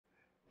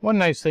One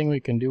nice thing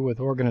we can do with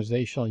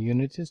organizational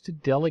units is to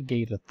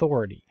delegate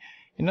authority.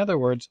 In other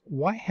words,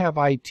 why have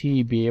IT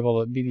be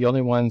able to be the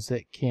only ones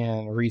that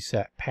can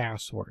reset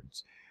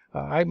passwords?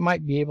 I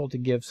might be able to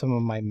give some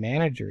of my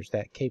managers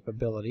that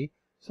capability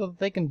so that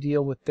they can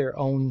deal with their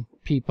own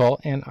people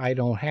and I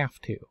don't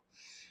have to.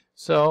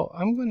 So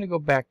I'm going to go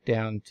back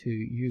down to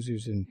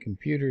users and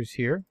computers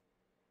here.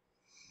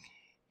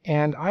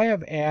 And I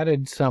have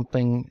added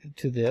something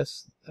to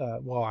this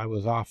while I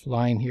was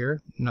offline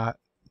here, not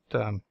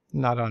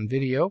on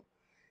video.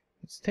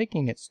 It's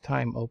taking its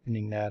time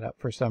opening that up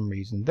for some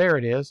reason. There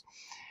it is.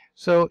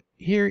 So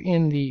here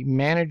in the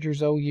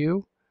Managers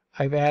OU,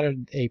 I've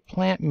added a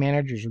Plant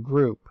Managers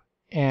group.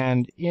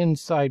 And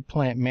inside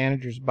Plant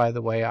Managers, by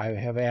the way, I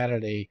have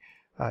added a,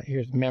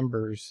 here's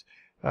members,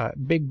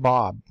 Big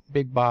Bob.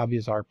 Big Bob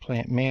is our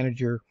Plant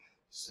Manager.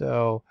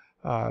 So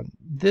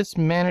this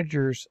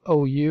Managers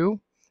OU,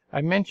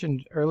 I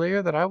mentioned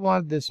earlier that I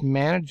wanted this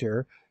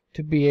manager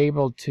to be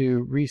able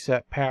to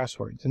reset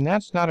passwords, and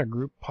that's not a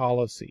group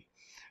policy.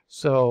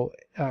 So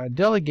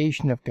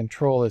delegation of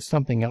control is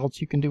something else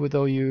you can do with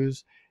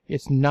OUs.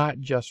 It's not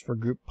just for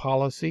group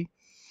policy.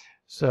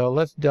 So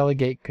let's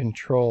delegate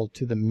control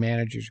to the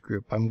managers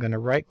group. I'm going to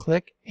right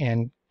click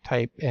and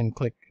type and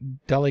click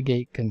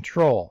delegate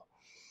control.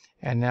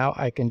 And now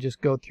I can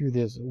just go through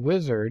this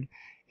wizard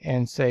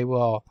and say,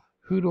 well,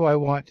 who do I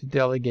want to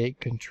delegate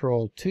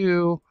control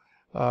to?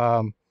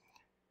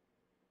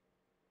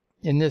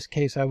 In this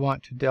case, I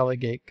want to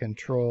delegate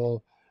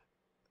control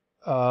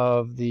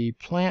of the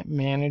plant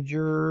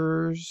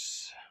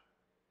managers.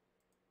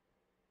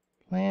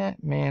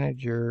 Plant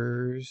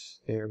managers,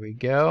 there we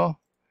go.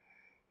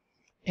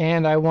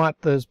 And I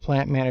want those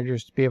plant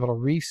managers to be able to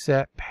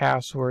reset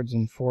passwords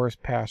and force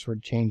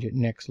password change at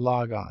next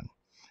logon.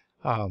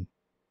 I'm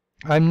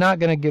not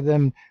going to give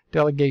them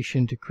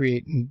delegation to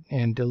create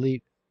and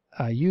delete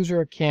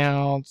user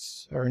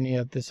accounts or any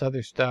of this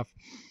other stuff.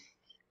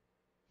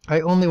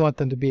 I only want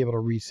them to be able to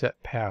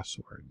reset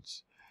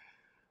passwords.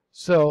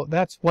 So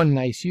that's one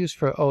nice use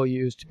for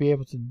OUs, to be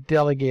able to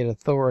delegate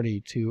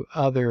authority to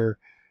other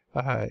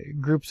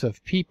groups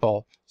of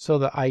people so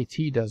that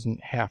IT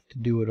doesn't have to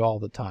do it all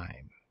the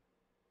time.